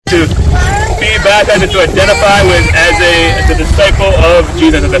baptized is to identify with as a disciple of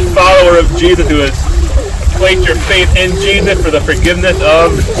Jesus, as a follower of Jesus who has placed your faith in Jesus for the forgiveness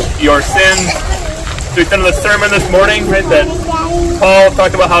of your sins. So we started the sermon this morning, right, that Paul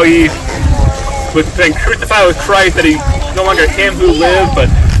talked about how he was being crucified with Christ, that he no longer him who lived, but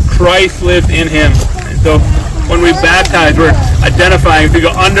Christ lived in him. And so when we baptize, we're identifying, if we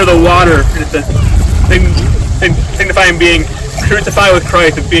go under the water, it's a signifying being crucified with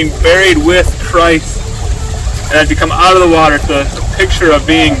Christ, of being buried with Christ. And as you come out of the water, it's a picture of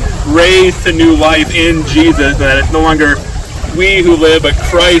being raised to new life in Jesus, and that it's no longer we who live, but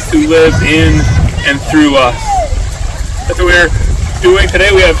Christ who lives in and through us. That's what we're doing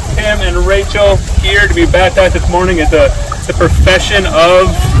today. We have Tim and Rachel here to be baptized this morning. It's the profession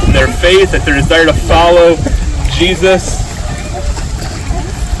of their faith, that their desire to follow Jesus.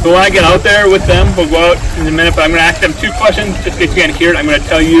 So when I get out there with them, we'll go out in a minute, but I'm going to ask them two questions, just in case you can't hear it. I'm going to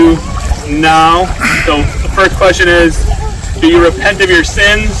tell you now. So the first question is, do you repent of your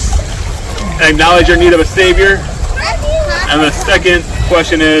sins and acknowledge your need of a Savior? And the second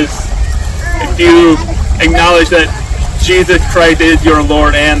question is, do you acknowledge that Jesus Christ is your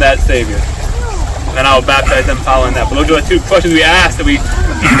Lord and that Savior? And then I'll baptize them following that. But those are the two questions we ask that we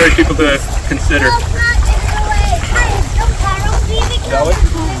encourage people to consider. Shall we?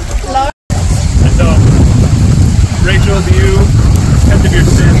 And so, Rachel, do you repent of your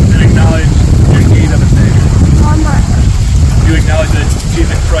sins and acknowledge your need of a Savior? Do you acknowledge that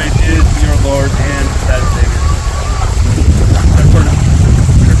Jesus Christ is your Lord and that Savior?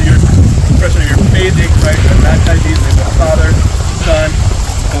 Your expression of your faith in Christ, and baptize you in the Father, Son,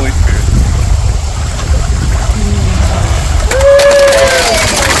 Holy Spirit.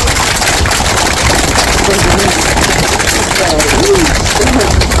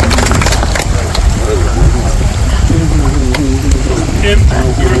 Tim,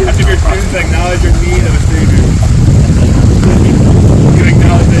 you repent of your sins and acknowledge your need of a Savior. You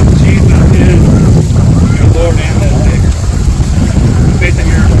acknowledge that Jesus is your Lord and that Savior. Based on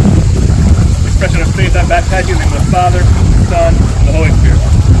your expression of faith, I baptize you in the name of the Father, Son, and the Holy Spirit.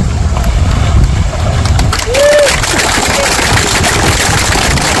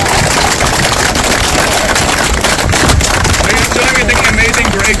 Ladies and gentlemen, thinking Amazing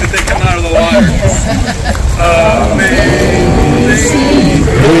Grace as they come out of the water. Amazing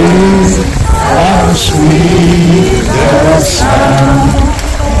Grace, how sweet the sound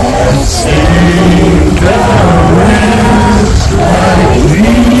that saved a wretch like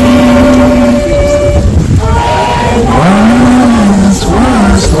me. Once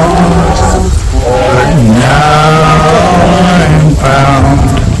was lost, but now I'm found.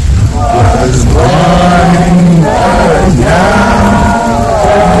 Was blind, but now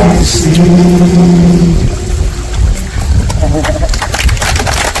I see.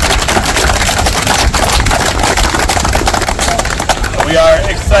 We are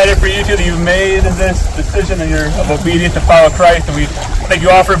excited for you two that you've made this decision and you're of obedience to follow Christ, and we thank you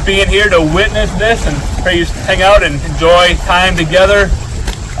all for being here to witness this, and pray you hang out and enjoy time together.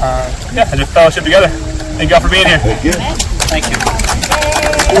 And just fellowship together. Thank you all for being here. Thank you. Thank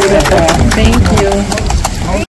you.